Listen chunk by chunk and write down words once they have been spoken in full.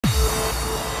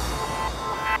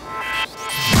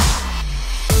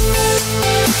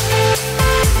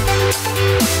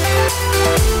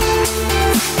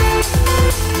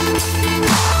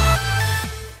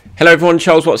Hello everyone,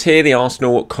 Charles Watts here, the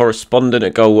Arsenal correspondent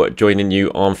at Goal, joining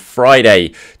you on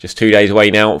Friday. Just 2 days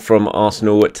away now from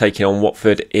Arsenal taking on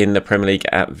Watford in the Premier League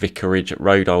at Vicarage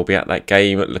Road. I'll be at that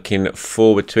game, looking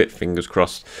forward to it, fingers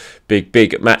crossed.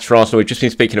 Big match for Arsenal. We've just been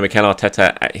speaking to Mikel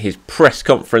Arteta at his press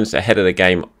conference ahead of the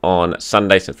game on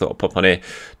Sunday, so I thought I'd pop on here,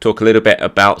 talk a little bit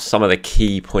about some of the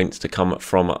key points to come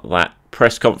from that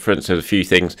press conference. There's a few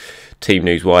things team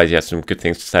news wise. He had some good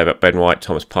things to say about Ben White,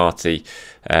 Thomas Partey,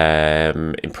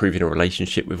 improving a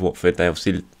relationship with Watford. They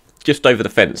obviously just over the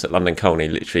fence at London Colney.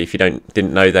 Literally, if you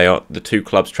didn't know, they are the two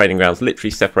clubs' training grounds,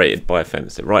 literally separated by a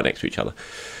fence. They're right next to each other.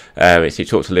 So he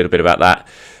talked a little bit about that,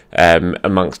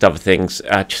 amongst other things.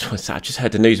 I just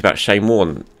heard the news about Shane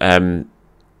Warne.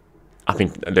 I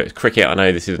mean, look, cricket, I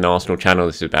know this is an Arsenal channel,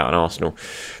 this is about an Arsenal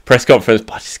press conference,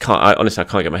 but I just can't, honestly, I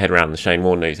can't get my head around the Shane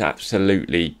Warne news.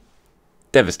 Absolutely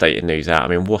devastating news out. I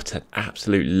mean, what an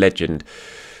absolute legend,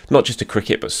 not just to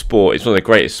cricket, but sport. He's one of the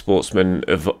greatest sportsmen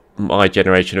of my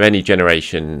generation, of any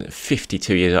generation,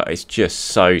 52 years old. It's just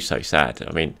so sad.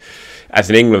 I mean, as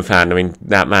an England fan, I mean,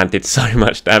 that man did so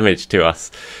much damage to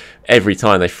us. Every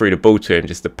time they threw the ball to him,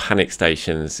 just the panic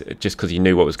stations, just because he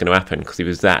knew what was going to happen, because he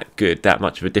was that good, that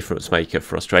much of a difference maker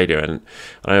for Australia. And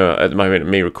I know at the moment,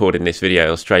 me recording this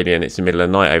video, Australia, and it's the middle of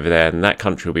the night over there, and that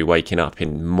country will be waking up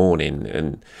in morning,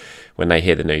 and when they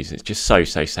hear the news, it's just so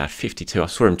sad. 52. I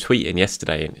saw him tweeting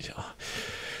yesterday, and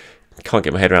I can't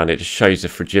get my head around it. It just shows the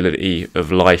fragility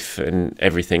of life and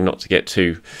everything. Not to get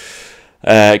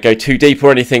go too deep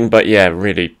or anything, but yeah,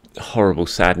 really horrible,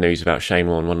 sad news about Shane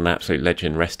Warne. What an absolute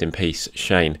legend. Rest in peace,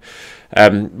 Shane.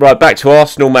 Right, back to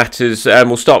Arsenal matters.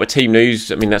 We'll start with team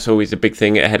news. I mean, that's always a big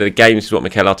thing ahead of the game. This is what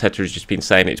Mikel Arteta has just been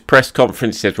saying at his press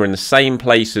conference. He says we're in the same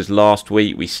place as last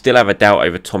week. We still have a doubt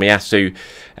over Tomiyasu.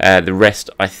 The rest,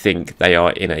 I think they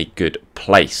are in a good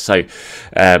place. So,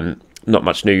 not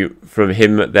much new from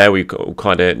him there. We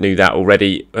kind of knew that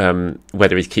already.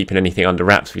 Whether he's keeping anything under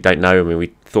wraps, we don't know. I mean,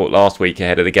 we thought last week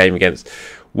ahead of the game against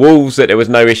Wolves that there was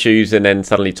no issues, and then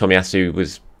suddenly Tomiyasu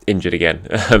was injured again.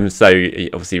 So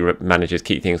obviously managers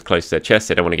keep things close to their chest.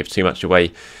 They don't want to give too much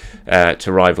away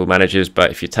to rival managers. But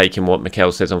if you're taking what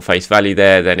Mikel says on face value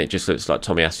there, then it just looks like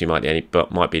Tomiyasu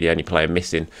might be the only player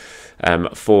missing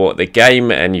for the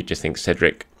game. And you just think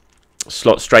Cedric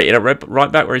slot straight in at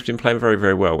right back, where he's been playing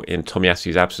very well in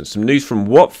Tomiyasu's absence. Some news from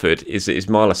Watford is that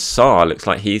Ismaila Sarr looks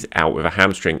like he's out with a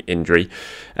hamstring injury.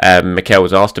 Mikel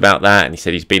was asked about that, and he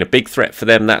said he's been a big threat for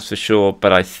them, that's for sure,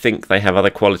 but I think they have other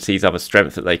qualities, other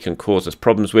strength that they can cause us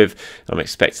problems with. I'm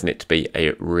expecting it to be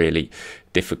a really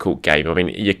difficult game. I mean,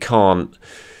 you can't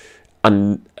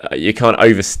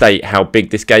overstate how big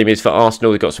this game is for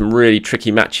Arsenal. They've got some really tricky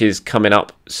matches coming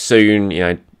up soon. You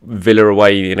know, Villa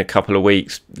away in a couple of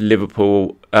weeks,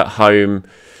 Liverpool at home,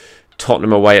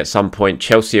 Tottenham away at some point,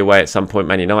 Chelsea away at some point,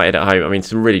 Man United at home. I mean,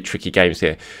 some really tricky games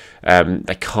here.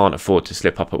 They can't afford to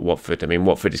slip up at Watford. I mean,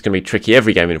 Watford is going to be tricky.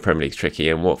 Every game in the Premier League is tricky,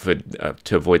 and Watford,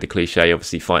 to avoid the cliche,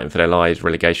 obviously fighting for their lives,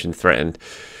 relegation threatened,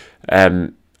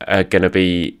 are going to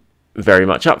be very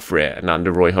much up for it. And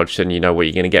under Roy Hodgson, you know what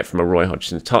you're going to get from a Roy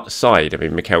Hodgson side. I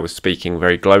mean, Mikel was speaking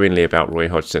very glowingly about Roy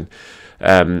Hodgson.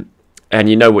 And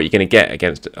you know what you're going to get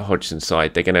against Hodgson's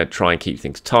side. They're going to try and keep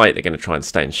things tight. They're going to try and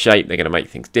stay in shape. They're going to make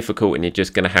things difficult, and you're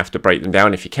just going to have to break them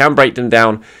down. If you can break them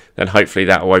down, then hopefully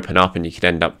that will open up, and you could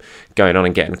end up going on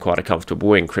and getting quite a comfortable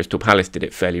win. Crystal Palace did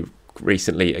it fairly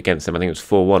recently against them. I think it was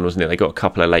 4-1, wasn't it? They got a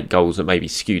couple of late goals that maybe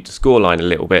skewed the scoreline a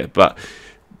little bit, but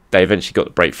they eventually got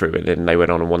the breakthrough, and then they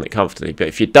went on and won it comfortably. But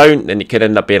if you don't, then it could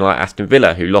end up being like Aston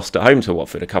Villa, who lost at home to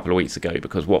Watford a couple of weeks ago,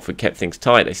 because Watford kept things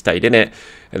tight, they stayed in it,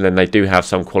 and then they do have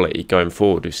some quality going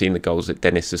forward. We've seen the goals that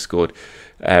Dennis has scored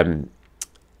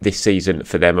this season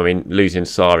for them. I mean, losing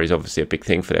Sarr is obviously a big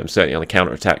thing for them, certainly on the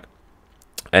counter-attack,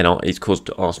 and he's caused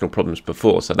Arsenal problems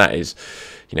before, so that is,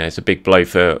 you know, it's a big blow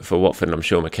for Watford, and I'm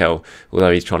sure Mikel,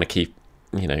 although he's trying to keep,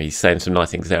 you know, he's saying some nice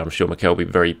things there, I'm sure Mikel will be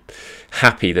very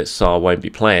happy that Sarr won't be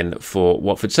playing for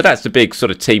Watford. So that's the big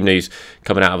sort of team news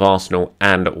coming out of Arsenal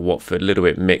and Watford. A little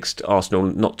bit mixed. Arsenal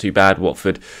not too bad.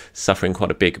 Watford suffering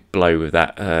quite a big blow with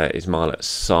that Ismaila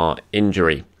Sarr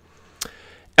injury.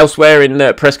 Elsewhere in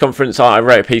the press conference, I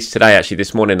wrote a piece today, actually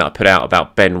this morning, that I put out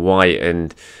about Ben White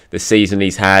and the season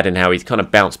he's had, and how he's kind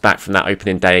of bounced back from that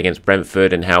opening day against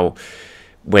Brentford, and how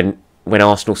when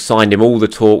Arsenal signed him, all the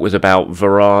talk was about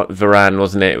Varane,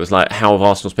 wasn't it? It was like, how have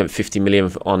Arsenal spent 50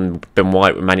 million on Ben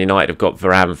White when Man United have got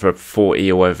Varane for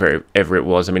 40 or whatever it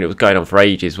was? I mean, it was going on for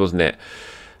ages, wasn't it?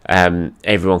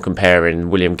 Everyone comparing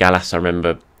William Gallas, I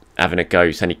remember having a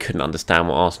go, saying he couldn't understand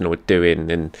what Arsenal were doing,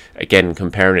 and again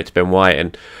comparing it to Ben White.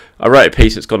 And I wrote a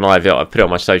piece that's gone live. I put it on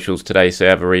my socials today, so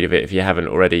have a read of it if you haven't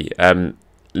already.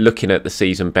 Looking at the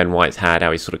season Ben White's had,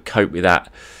 how he sort of coped with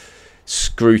that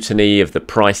scrutiny of the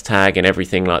price tag and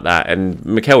everything like that. And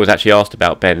Mikel was actually asked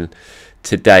about Ben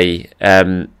today,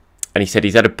 and he said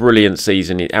he's had a brilliant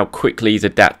season, how quickly he's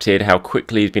adapted, how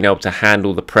quickly he's been able to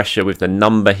handle the pressure with the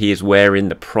number he is wearing,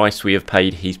 the price we have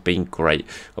paid. He's been great.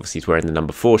 Obviously he's wearing the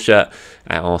number 4 shirt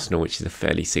at Arsenal, which is a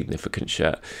fairly significant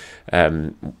shirt,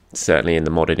 certainly in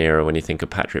the modern era when you think of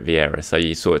Patrick Vieira. So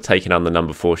you sort of taking on the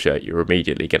number 4 shirt, you're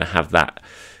immediately going to have that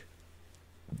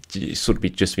sort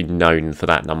of just be known for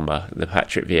that number, the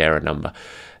Patrick Vieira number.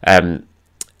 And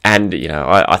you know,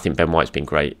 I think Ben White's been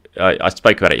great. I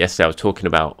spoke about it yesterday. I was talking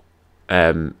about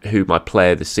who my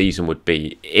player of the season would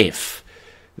be if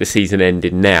the season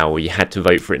ended now, or you had to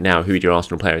vote for it now. Who would your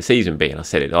Arsenal player of the season be? And I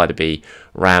said it'd either be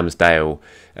Ramsdale,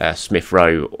 Smith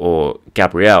Rowe, or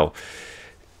Gabriel.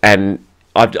 And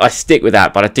I stick with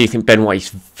that, but I do think Ben White is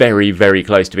very, very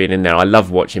close to being in there. I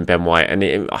love watching Ben White,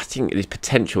 and I think his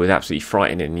potential is absolutely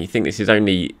frightening. You think this is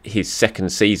only his 2nd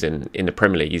season in the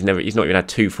Premier League. He's not even had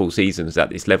 2 full seasons at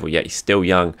this level yet. He's still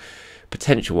young.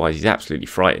 Potential-wise, he's absolutely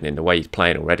frightening the way he's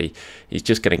playing already. He's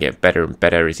just going to get better and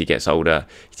better as he gets older.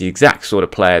 He's the exact sort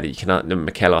of player that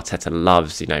Mikel Arteta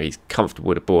loves. You know, he's comfortable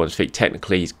with the ball on his feet.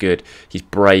 Technically, he's good. He's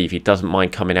brave. He doesn't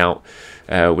mind coming out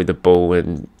with the ball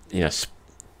and, you know,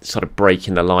 sort of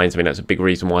breaking the lines. I mean, that's a big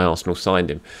reason why Arsenal signed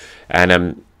him.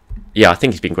 And yeah, I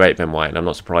think he's been great, Ben White, and I'm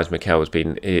not surprised Mikel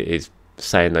is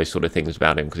saying those sort of things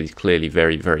about him, because he's clearly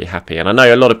very, very happy. And I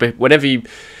know a lot of people, whenever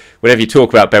you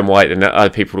talk about Ben White, then other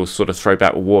people will sort of throw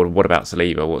back, well, what about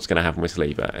Saliba? What's going to happen with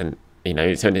Saliba? And you know,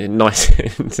 it's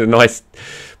a nice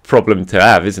problem to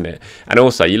have, isn't it? And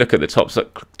also, you look at the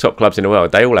top clubs in the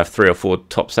world; they all have 3 or 4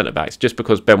 top centre backs. Just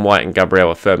because Ben White and Gabriel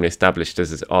are firmly established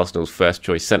as Arsenal's first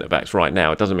choice centre backs right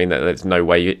now, it doesn't mean that there's no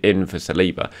way in for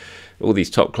Saliba. All these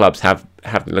top clubs have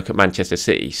look at Manchester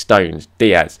City, Stones,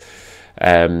 Diaz.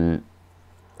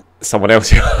 Someone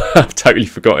else, I've totally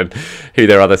forgotten who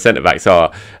their other centre-backs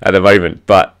are at the moment,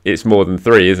 but it's more than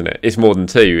 3, isn't it? It's more than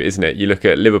 2, isn't it? You look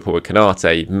at Liverpool with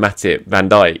Konate, Matip, Van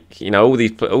Dijk, you know, all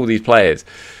these players,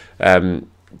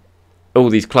 all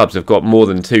these clubs have got more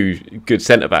than 2 good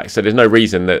centre-backs, so there's no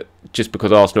reason that just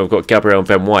because Arsenal have got Gabriel and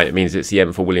Ben White, it means it's the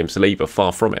end for William Saliba.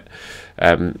 Far from it.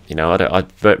 You know, I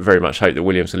very much hope that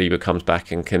William Saliba comes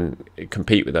back and can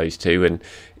compete with those 2, and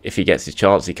if he gets his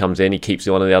chance, he comes in, he keeps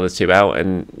one of the other 2 out,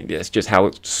 and that's just how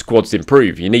squads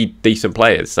improve. You need decent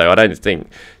players, so I don't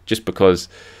think just because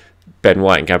Ben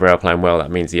White and Gabriel are playing well, that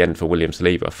means the end for William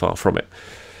Saliba. Far from it.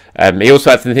 He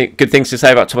also had good things to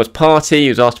say about Thomas Partey. He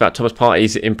was asked about Thomas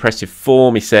Partey's impressive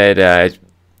form. He said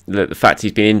the fact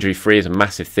he's been injury-free is a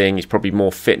massive thing. He's probably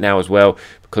more fit now as well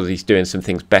because he's doing some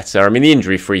things better. I mean, the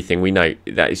injury-free thing, we know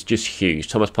that is just huge.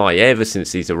 Thomas Partey, ever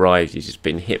since he's arrived, he's just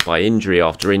been hit by injury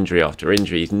after injury after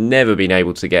injury. He's never been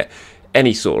able to get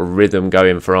any sort of rhythm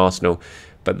going for Arsenal.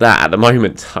 But that, at the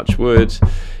moment, touch wood,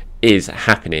 is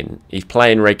happening. He's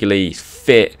playing regularly, he's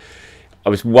fit. I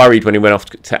was worried when he went off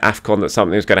to AFCON that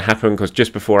something was going to happen, because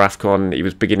just before AFCON, he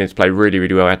was beginning to play really,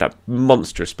 really well. He had that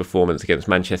monstrous performance against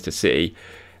Manchester City.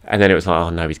 And then it was like,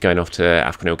 oh no, he's going off to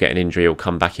AFCON, he'll get an injury, he'll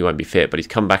come back, he won't be fit. But he's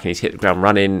come back and he's hit the ground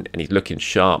running and he's looking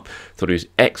sharp. Thought he was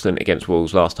excellent against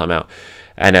Wolves last time out.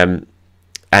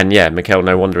 And yeah, Mikel,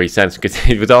 no wonder he's saying some good things.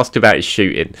 He was asked about his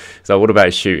shooting. So what about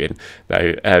his shooting,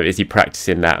 though? Is he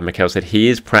practicing that? And Mikel said he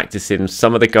is practicing.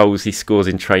 Some of the goals he scores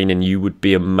in training, you would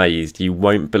be amazed. You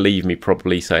won't believe me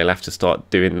probably, so he'll have to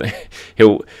start doing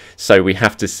so we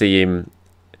have to see him.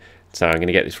 So I'm going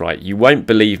to get this right. You won't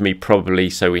believe me probably,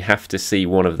 so we have to see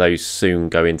one of those soon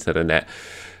go into the net.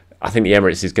 I think the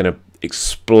Emirates is going to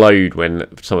explode when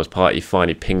Thomas Partey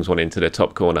finally pings one into the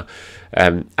top corner.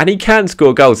 And he can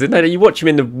score goals, isn't it? You watch him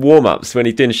in the warm-ups when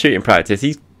he's doing shooting practice.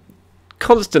 He's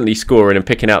constantly scoring and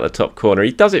picking out the top corner.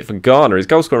 He does it for Ghana. His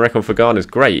goal scoring record for Ghana is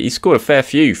great. He scored a fair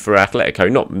few for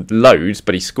Atletico. Not loads,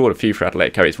 but he scored a few for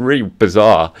Atletico. It's really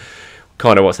bizarre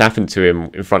kind of what's happened to him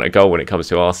in front of goal when it comes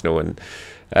to Arsenal. And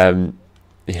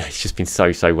you know, it's just been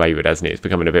so wayward, hasn't it? It's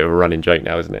becoming a bit of a running joke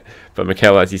now, isn't it? But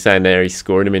Mikel, as he's saying there, he's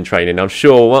scoring them in training. I'm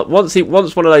sure once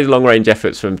one of those long-range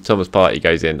efforts from Thomas Partey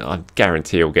goes in, I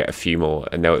guarantee he'll get a few more,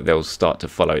 and they'll start to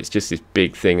follow. It's just this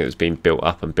big thing that's been built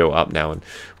up now, and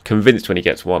I'm convinced when he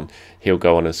gets one, he'll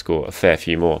go on and score a fair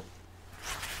few more.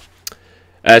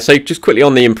 So just quickly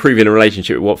on the improving a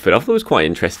relationship with Watford, I thought it was quite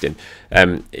interesting.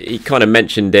 He kind of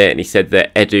mentioned it, and he said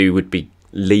that Edu would be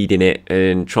leading it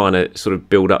and trying to sort of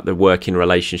build up the working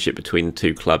relationship between the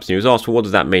 2 clubs. And he was asked, well, what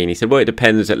does that mean? He said, well, it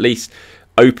depends. At least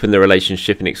open the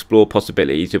relationship and explore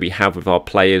possibilities that we have with our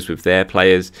players, with their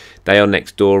players. They are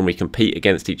next door and we compete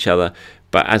against each other.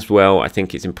 But as well, I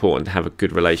think it's important to have a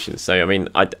good relation. So, I mean,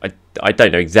 I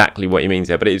don't know exactly what he means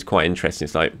there, but it is quite interesting.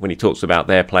 It's like when he talks about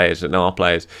their players and our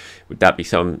players, would that be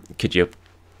could you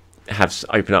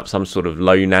open up some sort of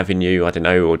loan avenue, I don't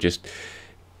know, or just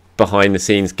behind the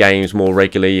scenes games more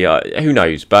regularly, who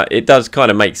knows? But it does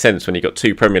kind of make sense when you've got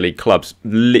two Premier League clubs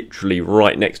literally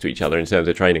right next to each other in terms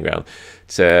of training ground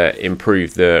to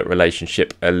improve the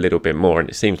relationship a little bit more. And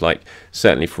it seems like,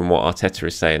 certainly from what Arteta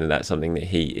is saying, that that's something that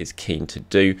he is keen to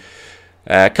do.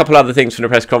 A couple other things from the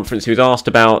press conference. He was asked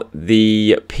about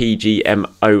the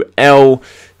PGMOL,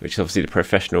 which is obviously the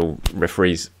Professional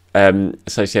Referees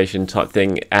Association type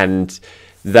thing, and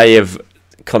they have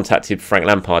contacted Frank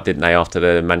Lampard, didn't they, after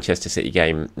the Manchester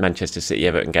City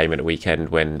Everton game at the weekend,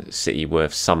 when City were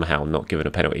somehow not given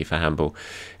a penalty for handball,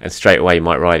 and straight away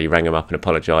Mike Riley rang him up and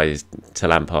apologised to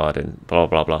Lampard and blah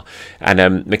blah blah.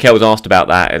 And Mikel was asked about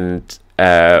that and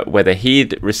whether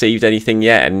he'd received anything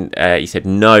yet, and he said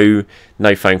no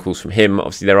phone calls from him.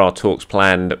 Obviously there are talks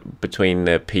planned between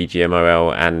the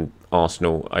PGMOL and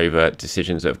Arsenal over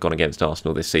decisions that have gone against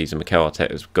Arsenal this season. Mikel Arteta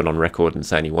has gone on record and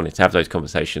saying he wanted to have those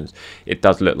conversations. It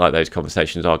does look like those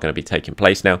conversations are going to be taking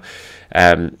place now.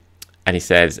 And he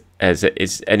says,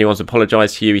 is anyone's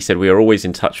apologised to you? He said, we are always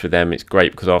in touch with them. It's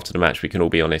great because after the match we can all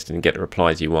be honest and get the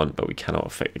replies you want, but we cannot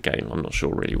affect the game. I'm not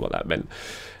sure really what that meant.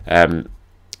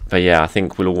 But yeah, I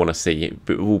think we'll all want to see.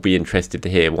 We'll all be interested to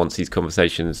hear once these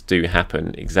conversations do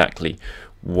happen exactly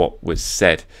what was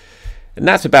said. And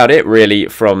that's about it, really,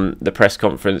 from the press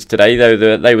conference today.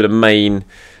 Though they were the main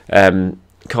kind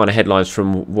of headlines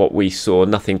from what we saw.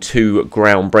 Nothing too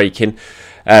groundbreaking.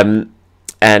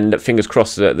 And fingers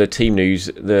crossed that the team news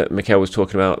that Mikel was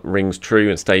talking about rings true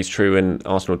and stays true, and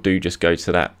Arsenal do just go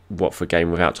to that Watford game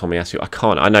without Tomiyasu.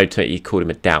 I know he called him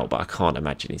a doubt, but I can't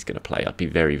imagine he's going to play. I'd be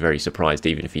very, very surprised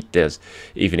even if he does,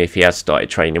 even if he has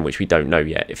started training, which we don't know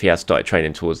yet. If he has started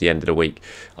training towards the end of the week,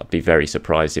 I'd be very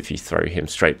surprised if you throw him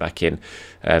straight back in.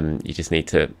 You just need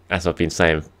to, as I've been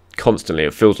saying constantly,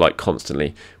 it feels like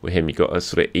constantly with him, you've got to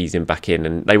sort of ease him back in,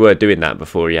 and they were doing that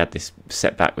before he had this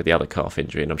setback with the other calf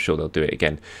injury, and I'm sure they'll do it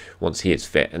again once he is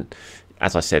fit. And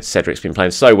as I said, Cedric's been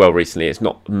playing so well recently, it's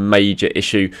not a major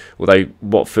issue, although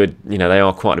Watford, you know, they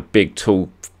are quite a big,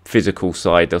 tall, physical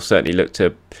side. They'll certainly look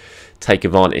to take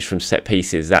advantage from set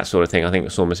pieces, that sort of thing. I think I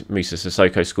saw Musa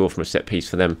Sissoko score from a set piece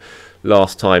for them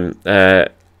last time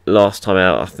out.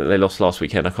 I think they lost last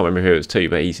weekend. I can't remember who it was to,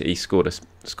 but he scored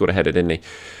a header, didn't he?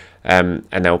 And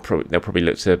they'll probably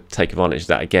look to take advantage of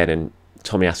that again. And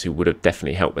Tomiyasu would have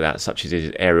definitely helped with that, such as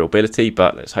his aerial ability.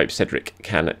 But let's hope Cedric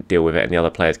can deal with it, and the other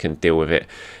players can deal with it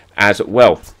as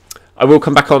well. I will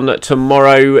come back on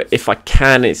tomorrow if I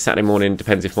can. It's Saturday morning.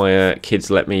 Depends if my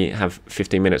kids let me have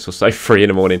 15 minutes or so free in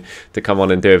the morning to come on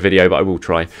and do a video. But I will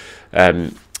try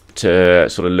to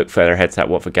sort of look further ahead to that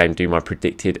Watford game, do my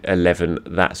predicted 11,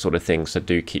 that sort of thing. So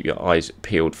do keep your eyes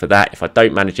peeled for that. If I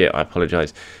don't manage it, I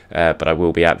apologise, but I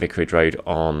will be at Vicarage Road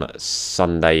on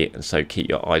Sunday, and so keep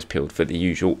your eyes peeled for the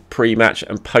usual pre-match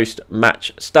and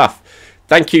post-match stuff.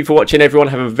 Thank you for watching, everyone.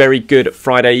 Have a very good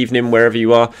Friday evening wherever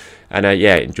you are, and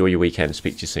yeah, enjoy your weekend.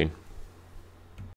 Speak to you soon.